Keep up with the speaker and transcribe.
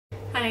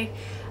Hi,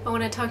 I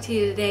want to talk to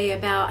you today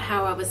about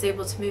how I was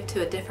able to move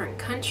to a different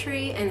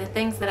country and the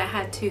things that I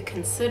had to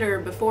consider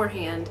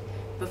beforehand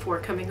before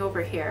coming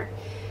over here.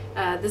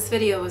 This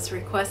video was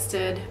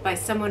requested by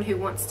someone who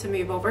wants to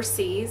move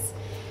overseas.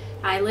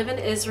 I live in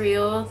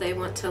Israel, they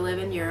want to live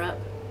in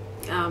Europe.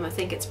 I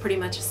think it's pretty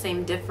much the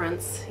same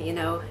difference, you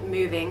know,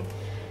 moving.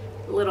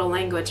 Little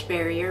language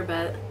barrier,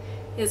 but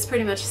it's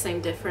pretty much the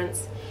same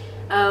difference.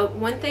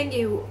 One thing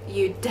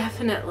you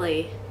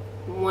definitely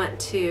want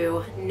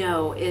to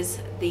know is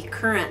the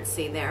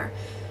currency there.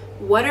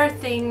 What are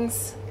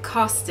things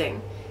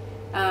costing?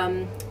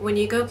 When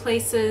you go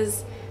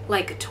places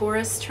like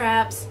tourist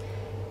traps,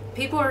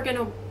 people are going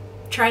to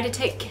try to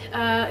take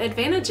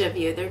advantage of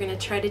you. They're going to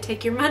try to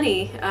take your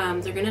money.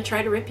 They're going to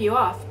try to rip you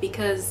off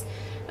because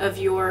of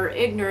your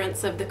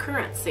ignorance of the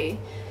currency.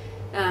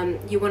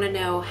 You want to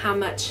know how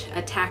much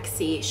a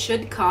taxi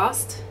should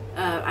cost.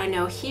 I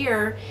know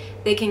here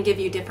they can give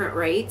you different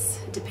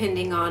rates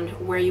depending on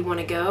where you want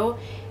to go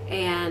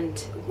and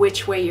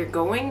which way you're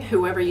going,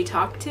 whoever you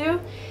talk to.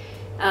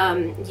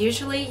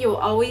 Usually you'll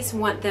always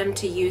want them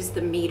to use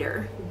the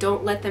meter.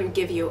 Don't let them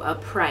give you a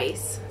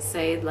price.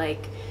 Say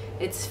like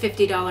it's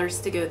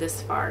 $50 to go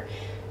this far.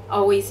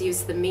 Always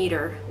use the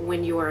meter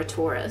when you are a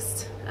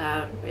tourist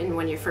and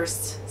when you're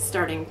first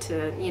starting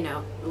to, you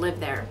know, live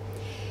there.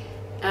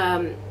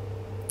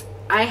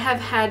 I have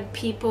had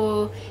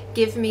people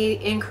give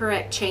me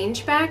incorrect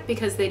change back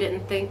because they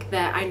didn't think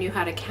that I knew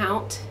how to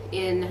count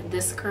in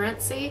this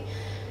currency.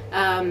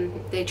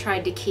 They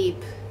tried to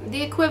keep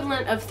the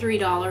equivalent of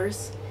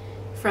 $3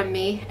 from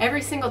me.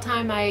 Every single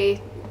time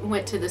I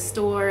went to the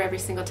store, every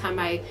single time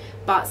I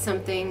bought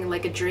something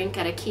like a drink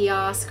at a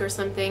kiosk or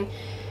something,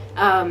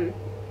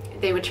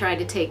 they would try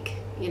to take,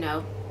 you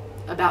know,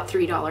 about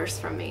 $3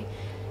 from me.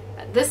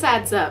 This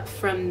adds up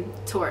from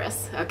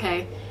tourists,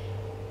 okay?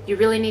 You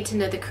really need to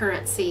know the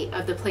currency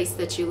of the place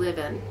that you live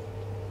in.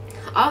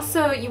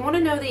 Also, you want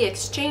to know the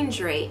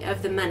exchange rate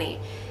of the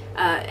money.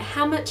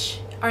 How much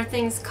are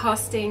things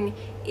costing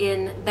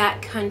in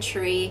that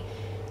country?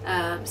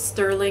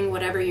 Sterling,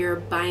 whatever you're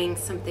buying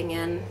something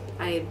in.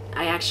 I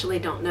actually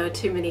don't know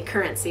too many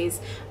currencies.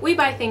 We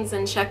buy things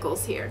in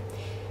shekels here.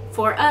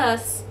 For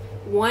us,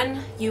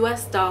 $1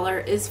 US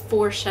is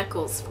 4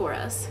 shekels for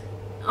us.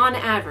 On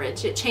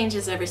average, it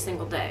changes every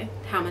single day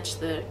how much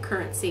the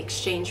currency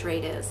exchange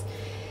rate is.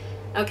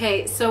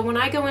 Okay, so when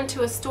I go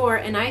into a store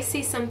and I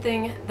see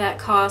something that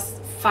costs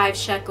 5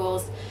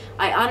 shekels,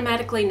 I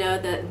automatically know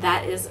that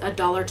that is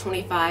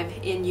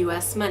 $1.25 in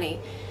US money.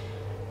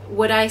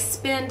 Would I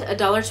spend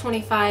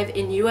 $1.25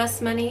 in US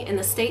money in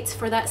the States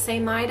for that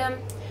same item?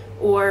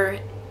 Or,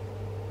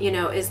 you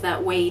know, is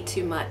that way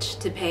too much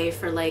to pay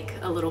for like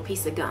a little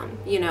piece of gum,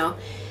 you know?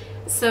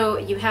 So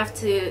you have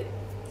to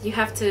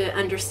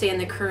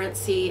understand the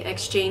currency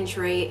exchange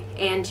rate,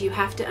 and you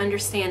have to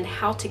understand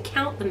how to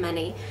count the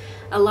money.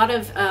 A lot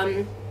of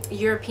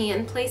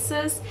European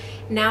places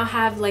now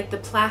have like the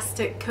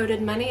plastic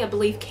coated money. I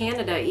believe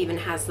Canada even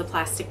has the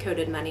plastic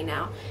coated money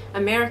now.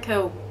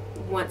 America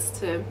wants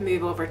to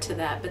move over to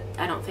that, but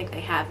I don't think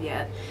they have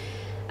yet.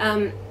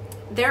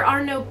 There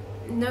are no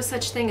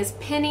such thing as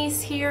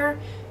pennies here.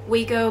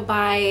 We go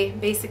by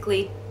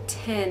basically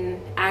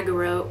 10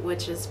 agarot,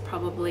 which is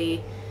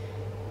probably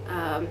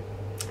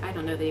I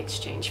don't know the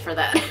exchange for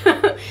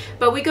that,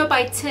 but we go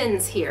by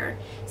tens here.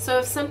 So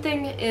if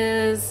something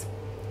is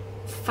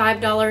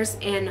 $5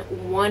 and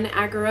 1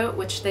 agarot,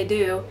 which they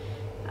do,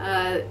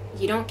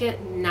 you don't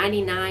get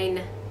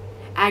 99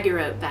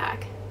 agarot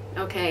back.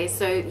 Okay,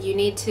 so you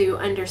need to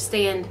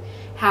understand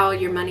how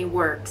your money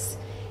works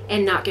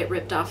and not get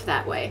ripped off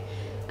that way.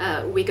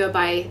 We go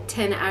by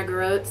 10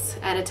 agarots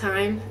at a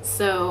time,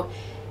 so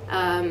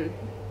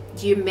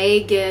you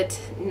may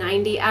get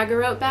 90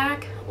 agarot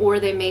back, or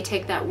they may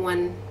take that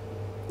 1,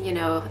 you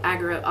know,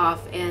 agarot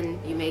off, and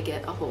you may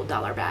get a whole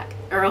dollar back,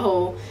 or a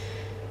whole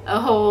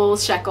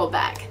shekel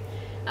back.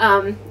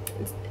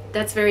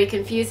 That's very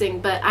confusing,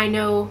 but I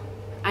know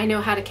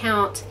how to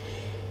count.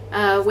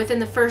 Within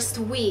the first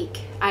week,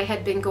 I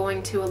had been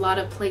going to a lot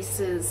of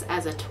places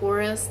as a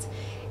tourist,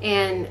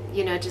 and,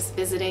 you know, just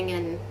visiting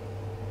and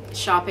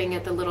shopping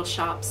at the little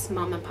shops,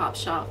 mom and pop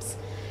shops.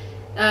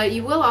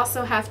 You will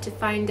also have to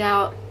find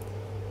out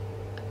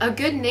a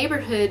good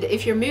neighborhood.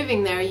 If you're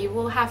moving there, you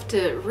will have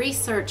to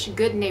research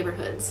good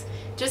neighborhoods.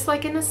 Just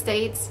like in the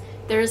States,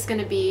 there's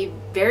going to be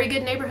very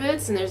good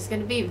neighborhoods and there's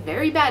going to be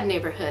very bad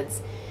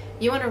neighborhoods.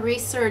 You want to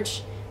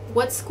research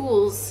what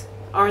schools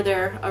are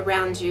there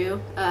around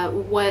you,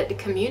 what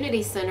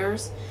community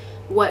centers,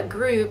 what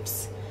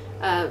groups,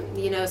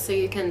 you know, so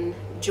you can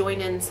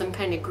join in some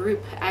kind of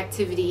group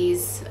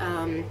activities,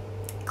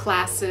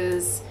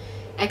 classes,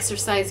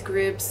 exercise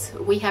groups.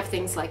 We have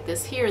things like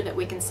this here that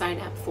we can sign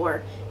up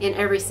for in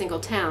every single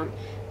town.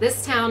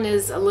 This town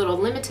is a little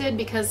limited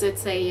because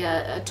it's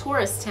a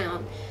tourist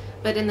town,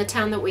 but in the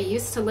town that we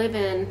used to live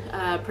in,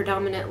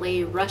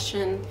 predominantly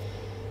Russian,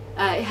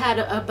 it had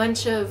a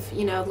bunch of,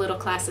 you know, little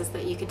classes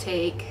that you could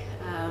take,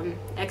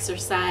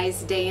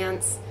 exercise,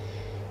 dance,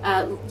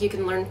 You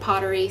can learn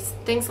pottery,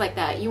 things like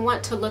that. You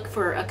want to look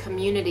for a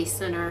community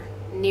center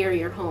near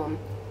your home.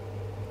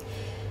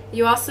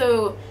 You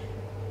also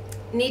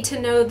need to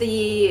know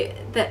the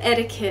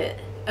etiquette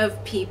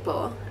of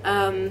people.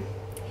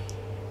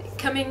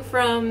 Coming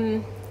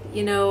from,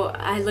 you know,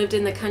 I lived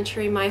in the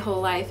country my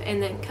whole life,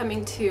 and then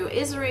coming to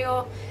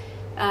Israel,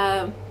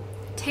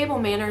 table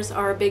manners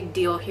are a big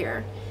deal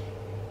here.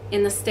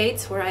 In the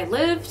States where I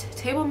lived,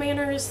 table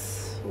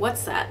manners,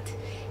 what's that?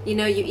 You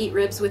know, you eat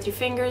ribs with your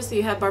fingers,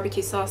 you have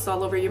barbecue sauce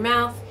all over your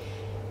mouth.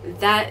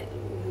 That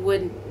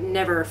would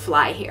never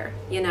fly here,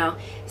 you know.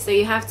 So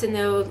you have to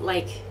know,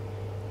 like,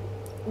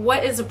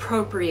 what is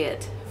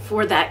appropriate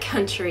for that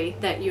country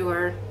that you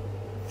are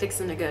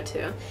fixing to go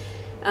to.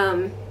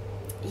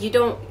 You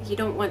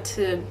don't want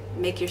to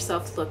make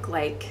yourself look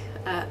like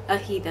a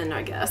heathen,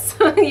 I guess.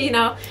 You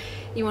know,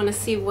 you want to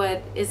see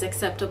what is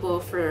acceptable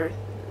for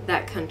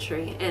that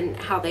country and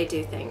how they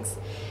do things.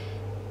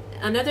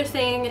 Another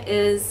thing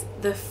is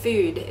the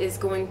food is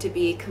going to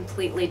be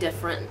completely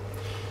different.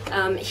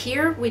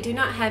 Here we do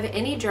not have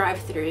any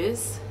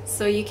drive-thrus,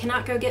 so you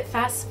cannot go get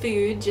fast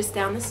food just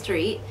down the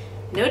street.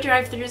 No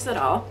drive-thrus at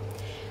all.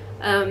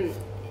 And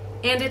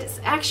it's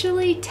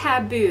actually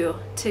taboo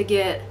to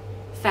get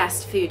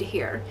fast food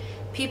here.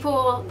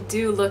 People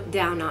do look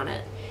down on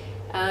it.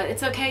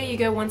 It's okay, you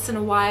go once in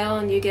a while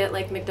and you get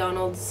like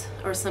McDonald's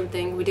or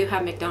something. We do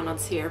have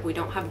McDonald's here. We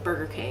don't have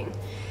Burger King.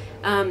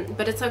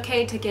 But it's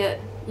okay to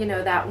get, you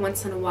know, that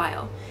once in a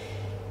while.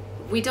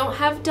 We don't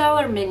have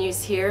dollar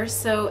menus here,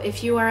 so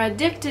if you are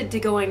addicted to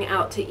going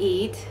out to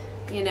eat,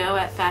 you know,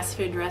 at fast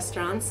food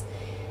restaurants,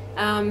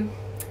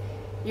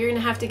 you're gonna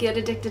have to get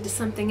addicted to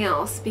something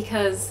else,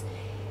 because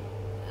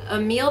a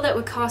meal that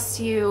would cost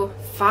you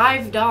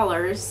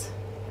 $5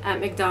 at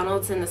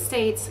McDonald's in the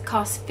States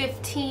costs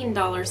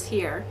 $15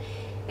 here,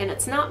 and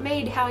it's not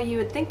made how you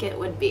would think it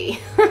would be.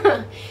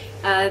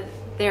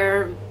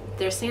 Their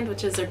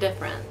sandwiches are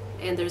different,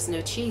 and there's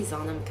no cheese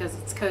on them because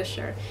it's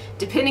kosher,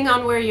 depending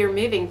on where you're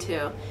moving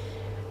to.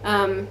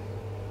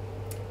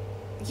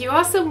 You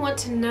also want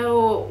to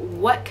know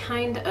what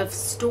kind of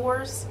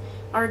stores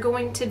are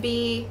going to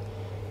be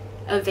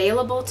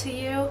available to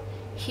you.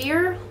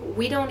 Here,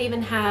 we don't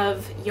even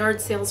have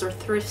yard sales or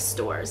thrift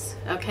stores,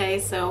 okay?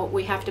 So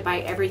we have to buy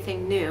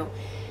everything new.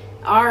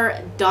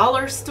 Our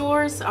dollar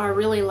stores are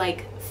really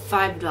like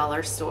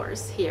 $5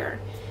 stores here.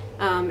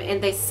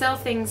 And they sell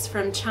things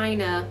from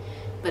China,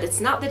 but it's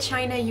not the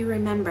China you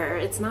remember.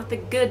 It's not the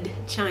good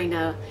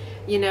China,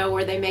 you know,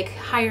 where they make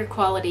higher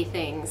quality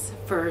things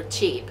for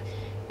cheap.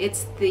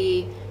 It's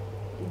the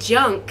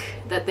junk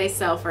that they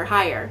sell for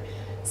higher.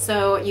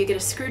 So you get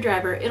a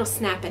screwdriver, it'll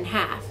snap in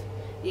half,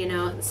 you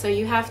know. So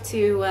you have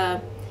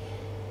to,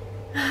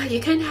 you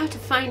kind of have to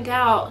find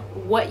out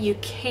what you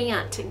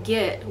can't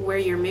get where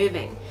you're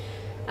moving.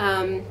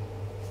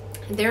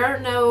 There are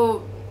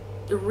no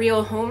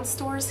real home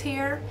stores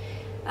here.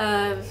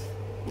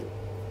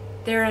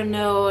 There are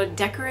no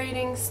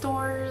decorating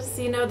stores,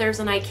 you know. There's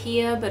an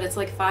IKEA, but it's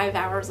like 5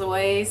 hours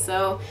away.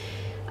 So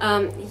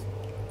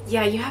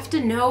yeah, you have to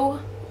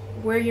know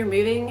where you're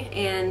moving,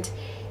 and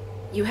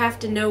you have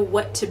to know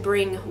what to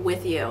bring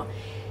with you.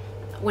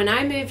 When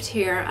I moved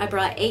here, I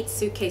brought 8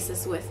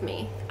 suitcases with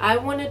me. I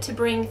wanted to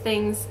bring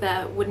things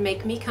that would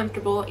make me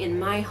comfortable in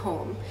my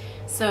home.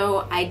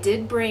 So I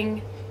did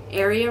bring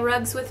area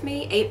rugs with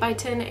me,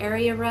 8x10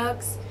 area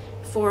rugs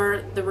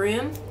for the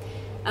room,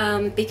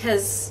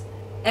 because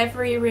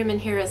every room in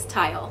here is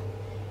tile.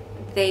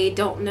 They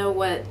don't know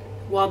what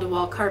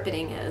wall-to-wall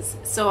carpeting is.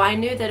 So I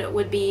knew that it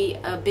would be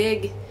a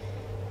big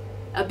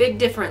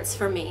difference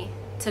for me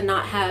to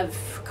not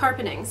have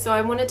carpeting. So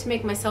I wanted to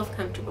make myself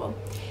comfortable.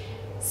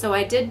 So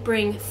I did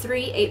bring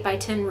 3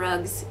 8x10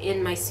 rugs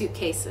in my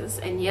suitcases,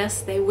 and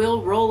yes, they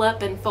will roll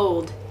up and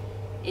fold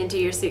into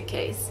your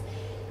suitcase.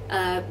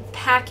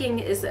 Packing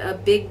is a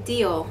big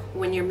deal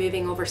when you're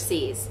moving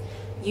overseas.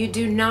 You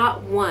do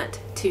not want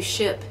to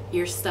ship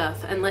your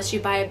stuff unless you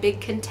buy a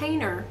big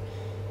container,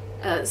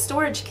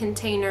 storage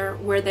container,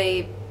 where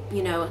they,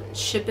 you know,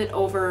 ship it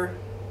over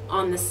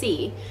on the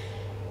sea.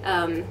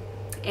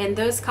 And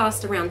those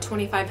cost around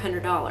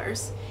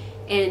 $2,500.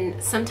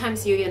 And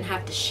sometimes you even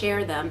have to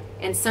share them,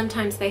 and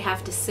sometimes they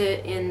have to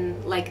sit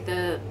in like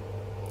the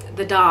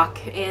dock,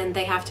 and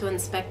they have to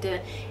inspect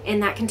it,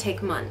 and that can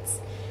take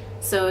months.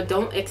 So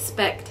don't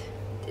expect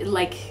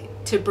like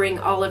to bring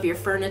all of your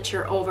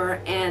furniture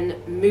over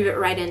and move it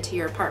right into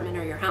your apartment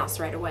or your house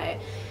right away.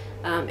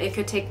 It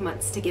could take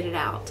months to get it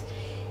out.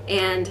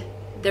 And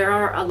there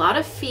are a lot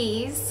of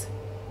fees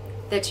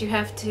that you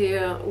have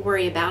to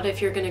worry about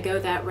if you're going to go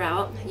that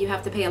route. You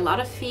have to pay a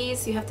lot of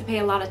fees, you have to pay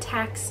a lot of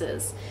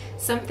taxes.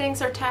 Some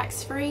things are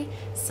tax-free,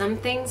 some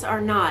things are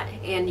not,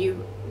 and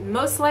you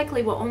most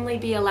likely will only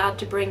be allowed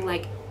to bring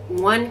like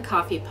 1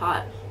 coffee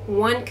pot,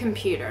 1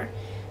 computer.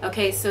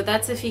 Okay, so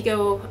that's if you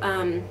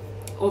go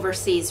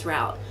overseas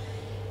route.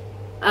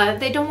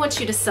 They don't want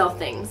you to sell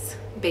things,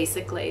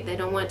 basically. They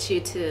don't want you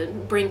to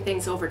bring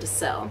things over to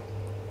sell.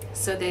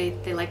 So they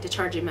like to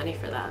charge you money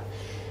for that.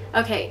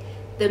 Okay,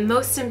 the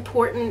most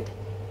important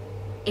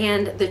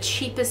And the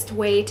cheapest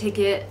way to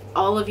get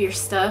all of your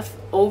stuff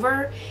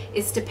over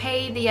is to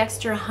pay the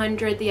extra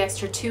 $100, the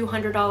extra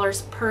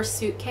 $200 per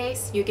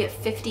suitcase. You get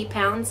 50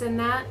 pounds in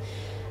that.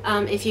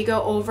 If you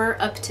go over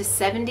up to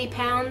 70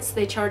 pounds,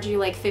 they charge you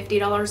like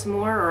 $50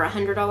 more or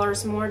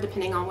 $100 more,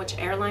 depending on which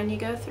airline you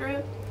go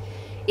through.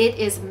 It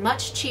is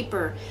much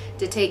cheaper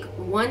to take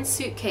one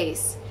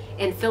suitcase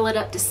and fill it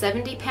up to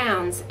 70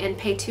 pounds and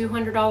pay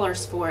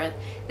 $200 for it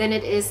than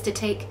it is to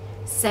take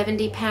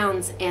 70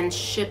 pounds and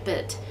ship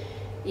it,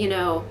 you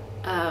know,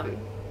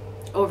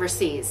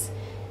 overseas.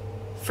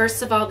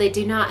 First of all, they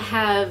do not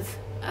have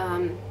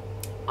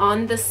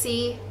on the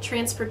sea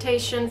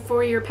transportation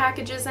for your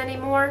packages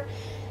anymore.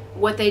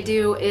 What they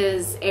do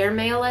is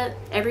airmail it,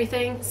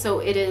 everything, so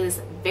it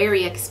is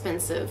very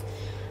expensive.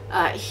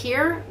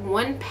 Here,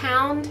 1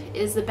 pound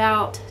is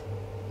about,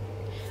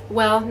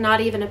 well, not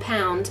even a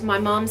pound. My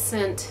mom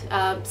sent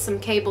some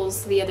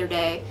cables the other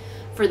day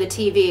for the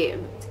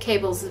TV,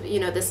 cables, you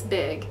know, this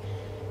big,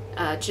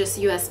 just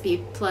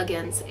USB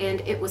plug-ins,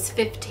 and it was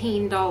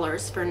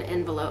 $15 for an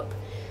envelope.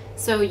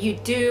 So you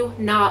do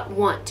not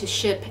want to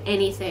ship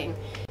anything.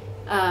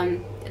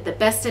 The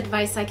best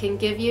advice I can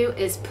give you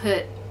is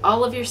put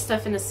all of your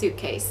stuff in a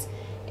suitcase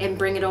and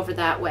bring it over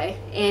that way.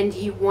 And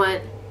you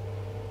want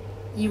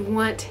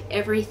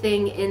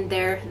everything in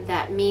there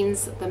that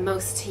means the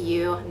most to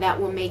you, that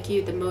will make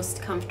you the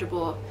most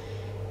comfortable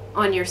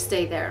on your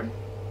stay there.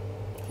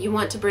 You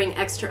want to bring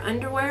extra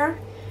underwear,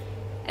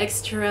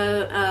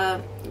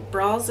 extra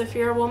bras if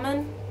you're a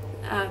woman,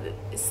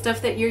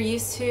 stuff that you're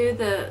used to,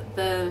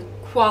 the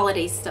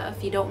quality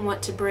stuff. You don't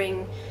want to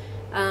bring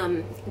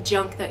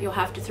junk that you'll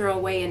have to throw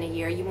away in a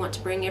year. You want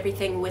to bring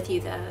everything with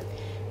you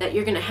that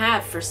you're going to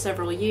have for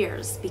several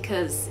years,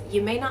 because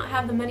you may not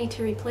have the money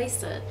to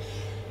replace it.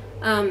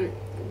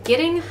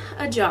 Getting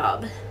a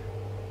job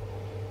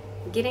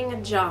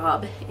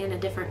in a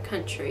different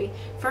country.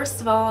 First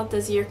of all,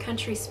 does your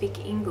country speak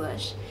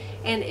English?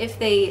 And if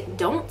they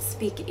don't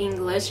speak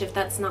English, if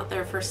that's not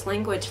their first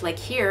language, like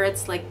here,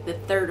 it's like the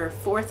third or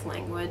fourth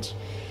language.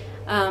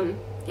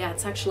 Yeah,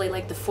 it's actually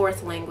like the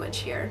fourth language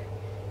here.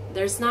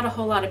 There's not a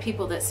whole lot of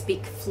people that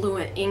speak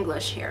fluent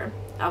English here.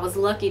 I was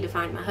lucky to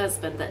find my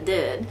husband that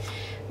did.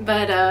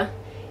 But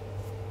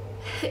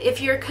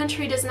if your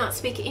country does not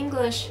speak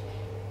English,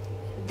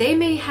 they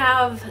may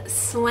have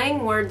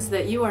slang words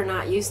that you are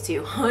not used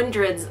to,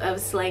 hundreds of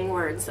slang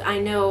words. I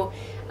know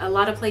a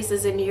lot of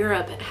places in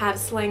Europe have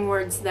slang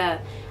words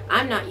that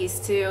I'm not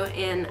used to,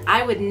 and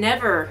I would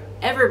never,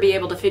 ever be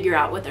able to figure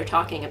out what they're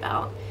talking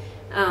about.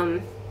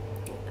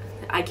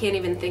 I can't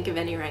even think of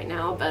any right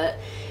now, but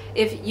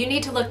if you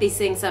need to look these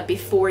things up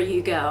before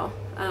you go,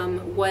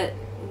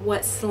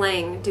 what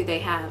slang do they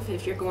have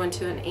if you're going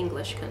to an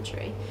English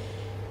country,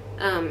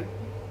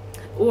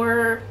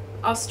 or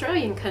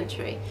Australian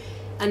country.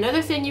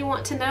 Another thing you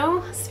want to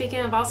know, speaking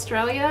of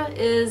Australia,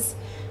 is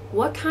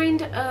what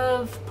kind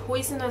of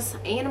poisonous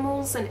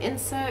animals and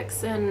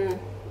insects and,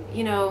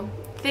 you know,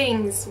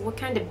 things, what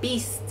kind of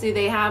beasts do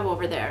they have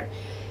over there.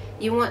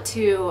 You want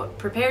to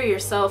prepare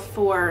yourself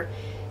for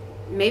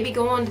maybe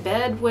going to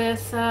bed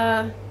with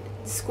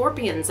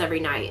scorpions every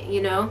night,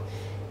 you know.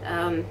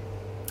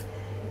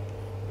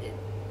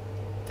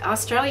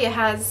 Australia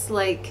has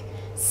like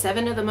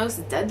 7 of the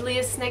most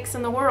deadliest snakes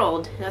in the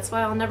world. That's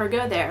why I'll never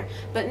go there.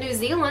 But New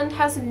Zealand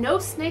has no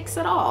snakes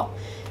at all.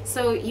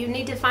 So you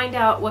need to find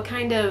out what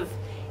kind of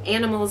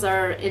animals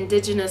are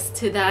indigenous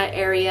to that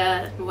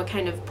area, what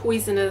kind of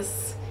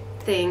poisonous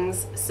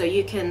things, so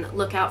you can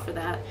look out for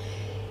that.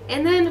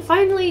 And then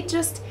finally,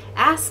 just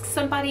ask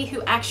somebody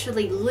who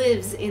actually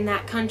lives in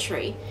that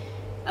country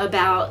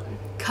about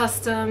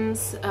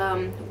customs,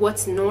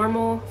 what's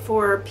normal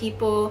for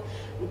people.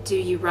 Do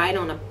you ride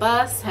on a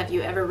bus? Have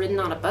you ever ridden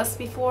on a bus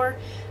before?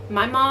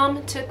 My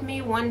mom took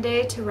me one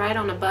day to ride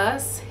on a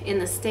bus in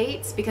the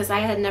States because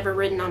I had never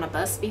ridden on a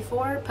bus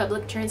before,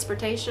 public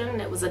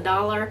transportation. It was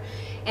 $1,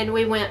 and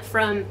we went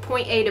from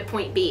point A to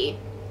point B,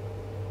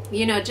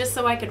 you know, just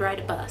so I could ride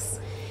a bus.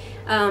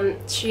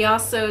 She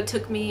also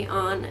took me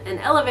on an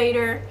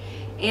elevator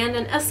and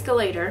an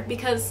escalator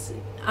because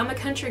I'm a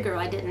country girl.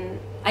 I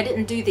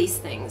didn't do these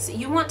things.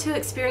 You want to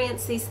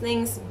experience these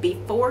things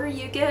before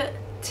you get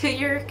to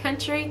your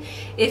country.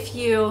 If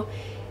you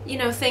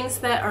know, things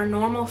that are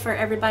normal for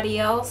everybody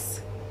else,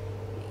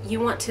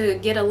 you want to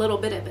get a little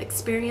bit of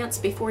experience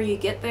before you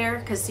get there,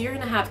 because you're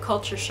gonna have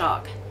culture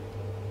shock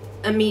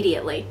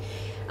immediately.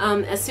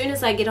 As soon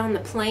as I get on the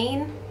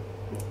plane,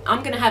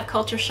 I'm gonna have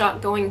culture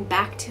shock going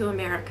back to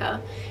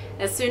America.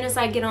 As soon as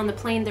I get on the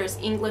plane, there's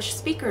English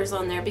speakers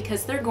on there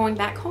because they're going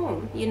back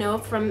home, you know,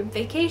 from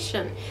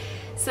vacation.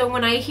 So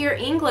when I hear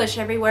English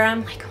everywhere,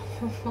 I'm like,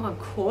 oh,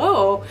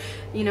 whoa,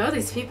 you know,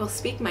 these people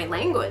speak my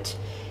language.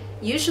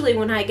 Usually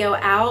when I go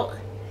out,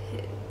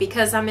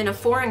 because I'm in a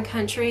foreign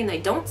country and they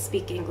don't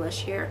speak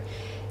English here,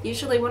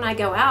 usually when I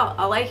go out,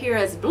 all I hear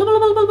is blah, blah,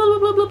 blah, blah, blah,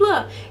 blah, blah,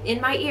 blah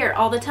in my ear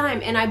all the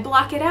time, and I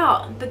block it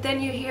out. But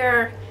then you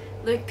hear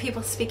the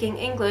people speaking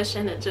English,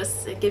 and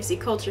it gives you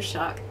culture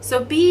shock.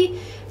 So be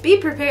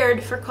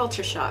prepared for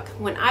culture shock.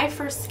 When I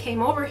first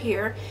came over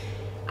here,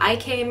 I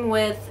came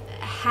with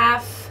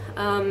half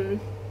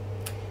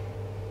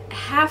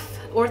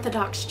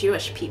Orthodox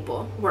Jewish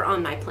people were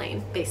on my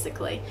plane,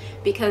 basically,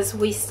 because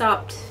we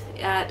stopped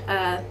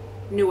at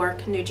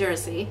Newark, New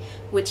Jersey,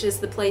 which is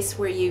the place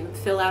where you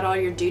fill out all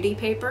your duty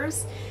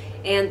papers,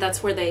 and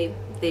that's where they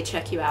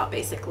check you out,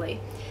 basically.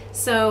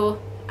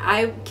 So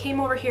I came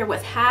over here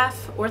with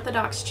half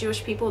Orthodox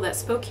Jewish people that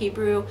spoke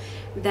Hebrew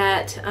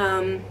that,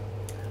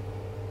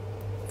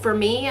 for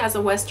me as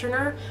a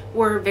Westerner,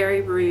 were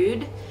very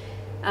rude.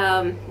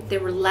 They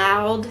were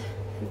loud.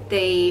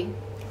 They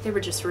were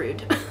just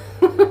rude.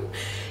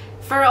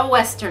 For a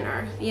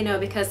Westerner, you know,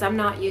 because I'm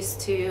not used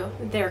to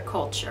their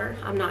culture.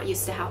 I'm not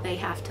used to how they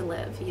have to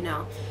live, you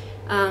know.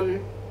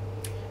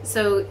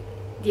 So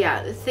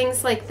yeah,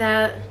 things like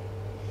that,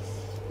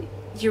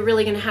 you're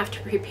really going to have to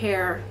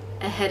prepare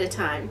ahead of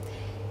time.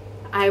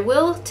 I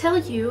will tell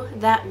you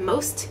that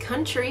most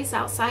countries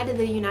outside of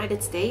the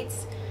United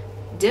States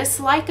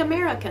dislike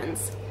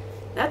Americans.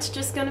 That's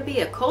just going to be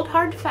a cold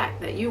hard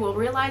fact that you will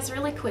realize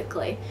really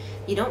quickly.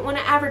 You don't want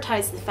to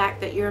advertise the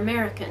fact that you're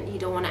American. You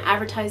don't want to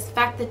advertise the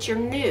fact that you're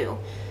new.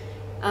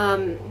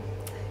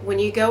 When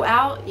you go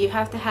out, you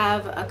have to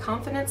have a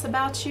confidence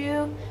about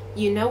you.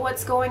 You know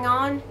what's going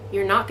on.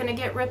 You're not going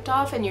to get ripped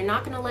off, and you're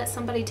not going to let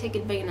somebody take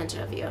advantage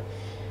of you.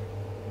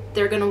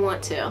 They're going to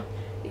want to.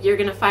 You're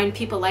going to find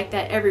people like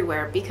that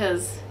everywhere,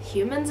 because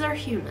humans are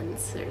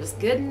humans. There's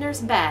good and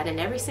there's bad in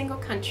every single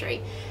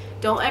country.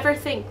 Don't ever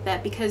think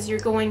that because you're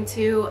going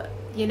to,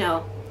 you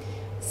know,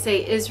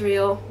 say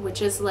Israel, which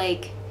is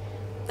like,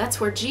 that's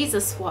where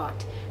Jesus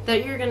walked,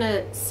 that you're going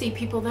to see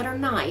people that are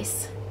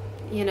nice,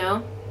 you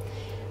know.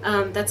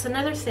 That's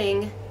another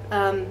thing.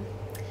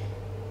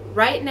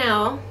 Right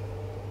now,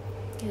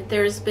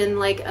 there's been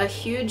like a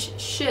huge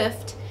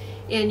shift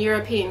in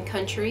European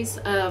countries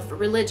of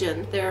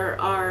religion. There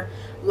are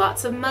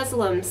lots of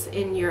Muslims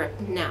in Europe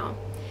now.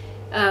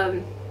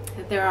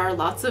 There are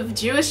lots of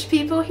Jewish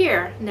people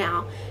here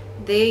now.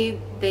 They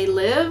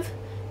live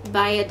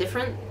by a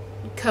different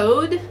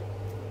code.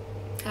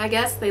 I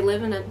guess they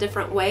live in a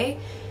different way.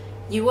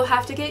 You will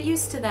have to get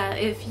used to that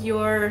if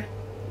you're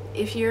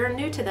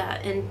new to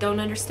that and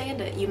don't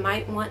understand it. You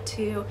might want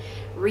to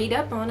read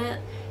up on it,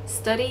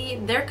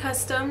 study their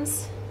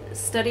customs,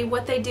 study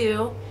what they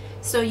do,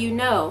 so you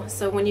know.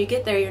 So when you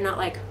get there, you're not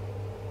like,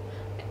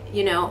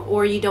 you know,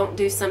 or you don't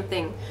do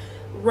something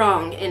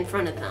wrong in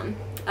front of them.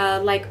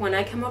 Like when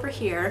I come over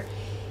here,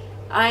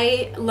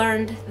 I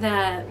learned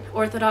that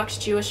Orthodox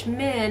Jewish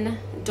men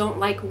don't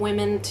like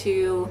women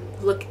to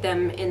look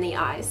them in the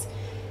eyes.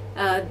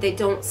 They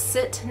don't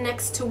sit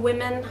next to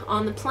women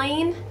on the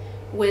plane,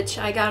 which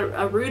I got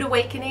a rude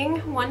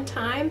awakening one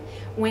time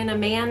when a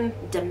man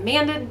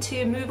demanded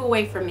to move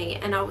away from me,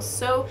 and I was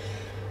so,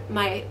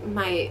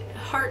 my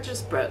heart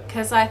just broke,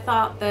 because I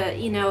thought that,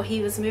 you know,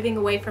 he was moving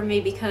away from me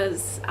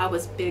because I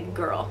was big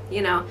girl,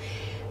 you know.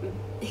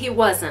 He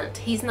wasn't.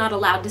 He's not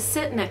allowed to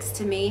sit next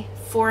to me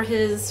for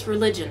his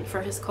religion,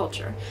 for his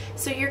culture.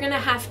 So you're going to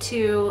have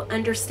to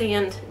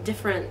understand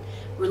different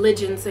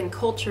religions and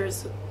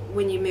cultures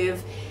when you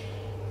move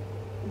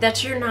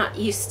that you're not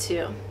used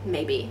to,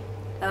 maybe.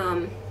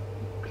 I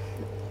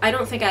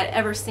don't think I'd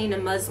ever seen a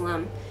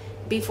Muslim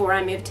before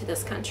I moved to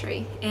this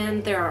country.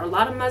 And there are a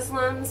lot of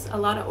Muslims, a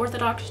lot of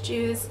Orthodox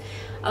Jews,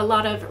 a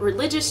lot of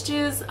religious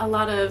Jews, a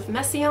lot of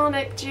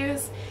Messianic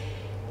Jews,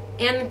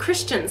 and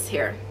Christians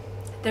here.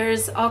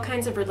 There's all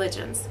kinds of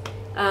religions.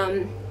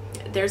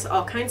 There's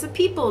all kinds of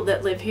people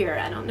that live here.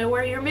 I don't know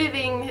where you're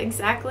moving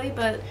exactly,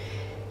 but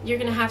you're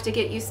gonna have to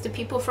get used to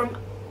people from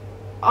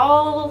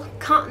all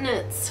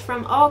continents,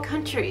 from all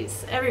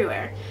countries,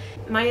 everywhere.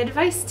 My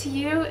advice to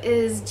you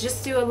is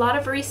just do a lot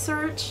of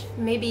research.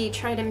 Maybe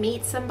try to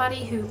meet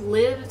somebody who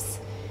lives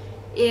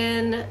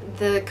in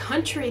the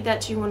country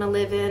that you want to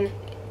live in,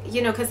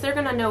 you know, because they're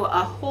gonna know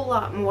a whole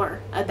lot more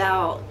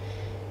about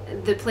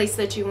the place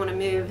that you want to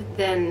move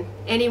than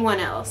anyone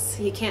else.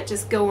 You can't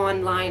just go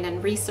online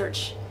and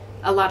research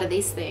a lot of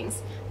these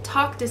things.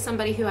 Talk to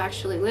somebody who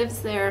actually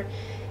lives there,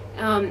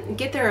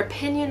 get their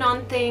opinion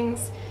on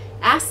things.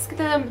 Ask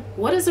them,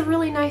 what is a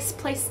really nice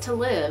place to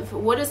live?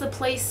 What is a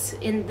place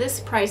in this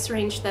price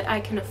range that I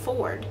can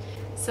afford?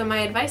 So my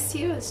advice to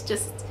you is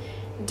just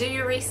do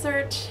your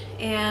research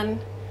and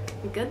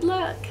good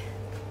luck.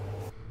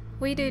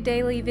 We do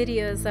daily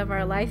videos of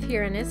our life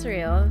here in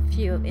Israel. If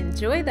you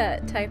enjoy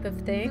that type of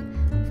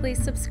thing,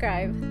 please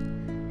subscribe.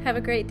 Have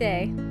a great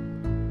day.